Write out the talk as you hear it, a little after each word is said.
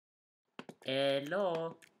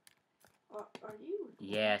Hello. Are you?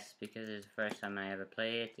 Yes, because it's the first time I ever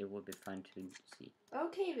play it. It would be fun to see.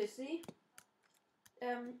 Okay, Vissy.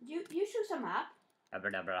 You choose a map.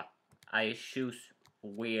 Abra. I choose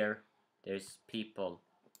where there's people.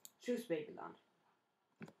 Choose Babyland.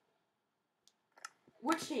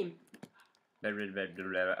 Which team?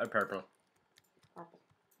 Purple.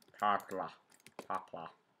 Purple. Purple.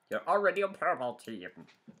 You're already a purple team.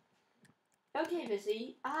 Okay,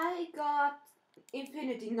 Vissy. I got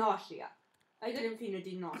Infinity Nausea.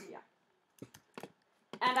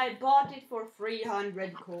 And I bought it for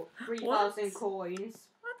 3,000 coins.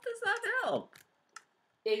 What does that help?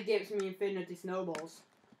 It gives me infinity snowballs.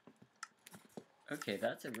 Okay,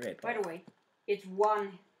 that's a rip. By the way, it's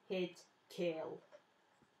one hit kill.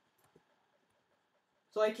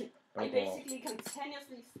 So I basically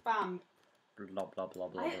continuously spam. Blah blah blah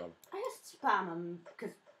blah I just spam them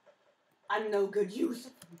because I'm no good use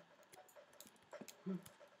of them.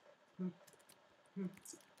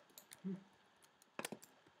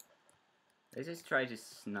 Let's just try to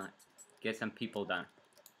get some people down.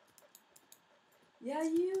 Yeah,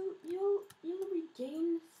 you'll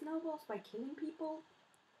regain snowballs by killing people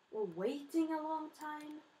or waiting a long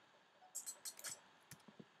time.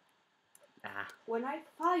 When I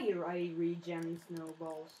fire, I regen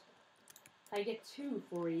snowballs. I get 2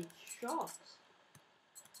 for each shot.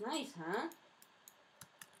 Nice, huh?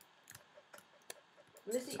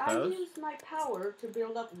 Let's see, I use my power to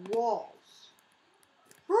build up walls.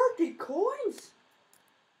 30 coins!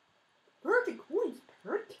 30 coins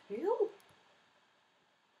per kill?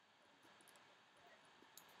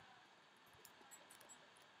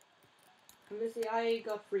 Let's see, I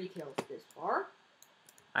got 3 kills this far.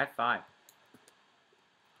 High five.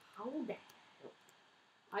 How the hell?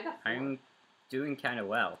 I got 4. I'm doing kind of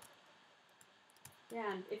well.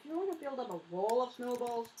 Yeah, and if you want to build up a wall of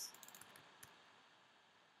snowballs,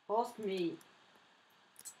 ask me.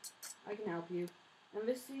 I can help you. And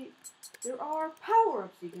let's see, there are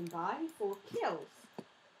power-ups you can buy for kills.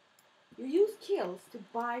 You use kills to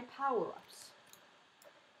buy power-ups.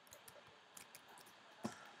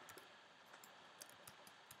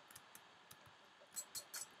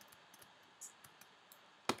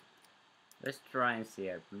 Let's try and see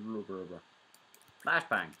it.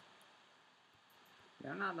 Flashbang.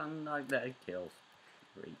 You're not unlike that kills.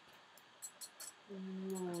 Great.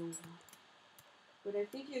 No. But I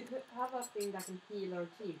think you could have a thing that can heal our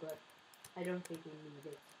team, but I don't think we need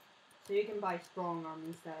it. So you can buy strong arm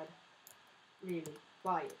instead. Really,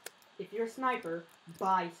 buy it. If you're a sniper,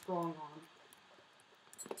 buy strong arm.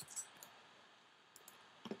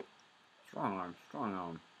 Strong arm, strong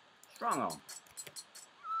arm, strong arm.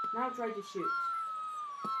 Now try to shoot.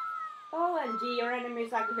 OMG, your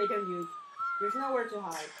enemies activate on you. There's nowhere to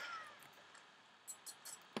hide.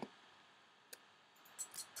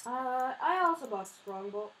 I also bought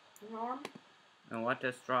strong arm. And what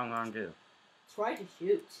does strong arm do? Try to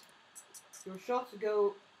shoot. Your shots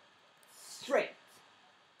go straight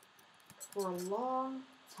for a long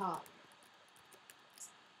time.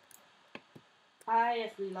 I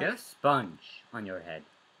actually like. You have sponge on your head.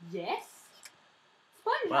 Yes.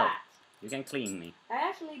 Sponge Well, hat. you can clean me. I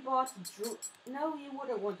actually bought. No, you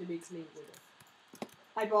wouldn't want to be clean with it.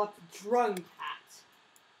 I bought drunk hat.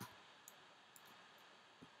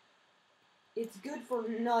 It's good for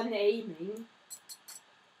non-aiming.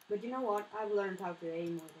 But you know what? I've learned how to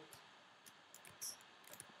aim with it.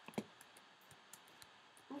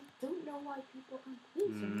 I don't know why people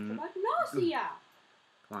complain so much about nausea.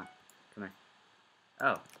 Come on, come here.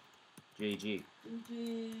 Oh, GG.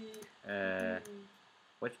 GG.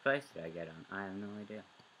 Which place did I get on? I have no idea.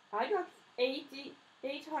 I got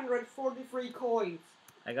 843 coins.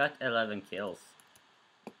 I got 11 kills.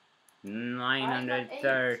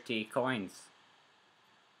 930 coins.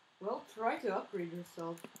 Well, try to upgrade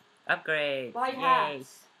yourself. Upgrade! Buy Yay.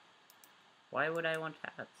 hats. Why would I want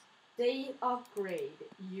hats? They upgrade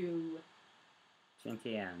you.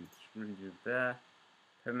 Gentian.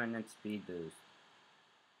 Permanent speed boost.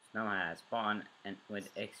 Snow hat. Spawn and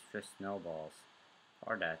with extra snowballs.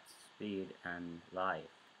 For that speed and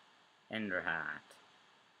life. Ender hat.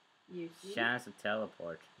 You see? Chance to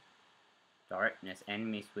teleport. Darkness.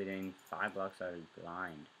 Enemies within 5 blocks are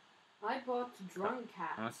blind. I bought drunk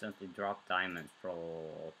hat. Constantly drop diamonds.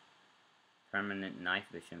 Troll. Permanent night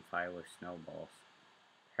vision. Fireworks snowballs.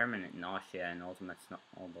 Permanent nausea and ultimate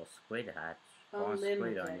snowball squid hat. Spawn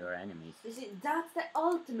squid on your enemies. You see, that's the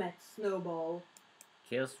ultimate snowball.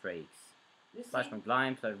 Kill streaks. You see? Flash from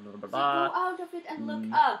blind. Blah blah blah. Go out of it and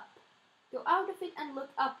look up. Go out of it and look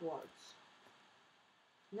upwards.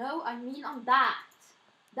 No, I mean on that.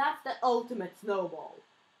 That's the ultimate snowball.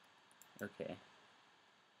 Okay.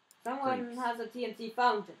 Someone Please. has a TNT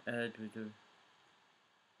fountain.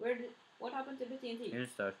 Where What happened to the TNT? it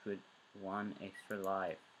starts with 1 extra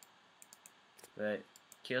life. But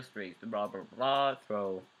kill streaks, blah blah blah,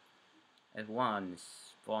 throw. At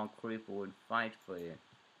once, spawn creeper would fight for you.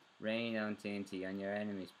 Rain on TNT on your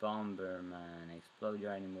enemy's bomberman. Explode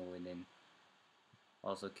your animal within.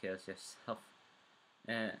 Also kills yourself.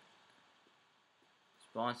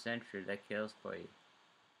 Spawn sentry that kills for you.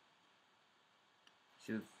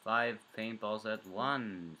 Shoot 5 paintballs at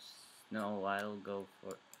once. No, I'll go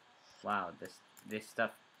for. Wow, this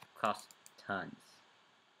stuff costs tons.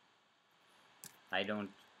 I don't.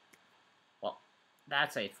 Well,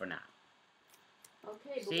 that's it for now.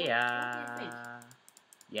 Okay, but See what ya. do you think?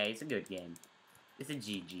 Yeah, it's a good game. It's a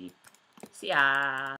GG. See ya.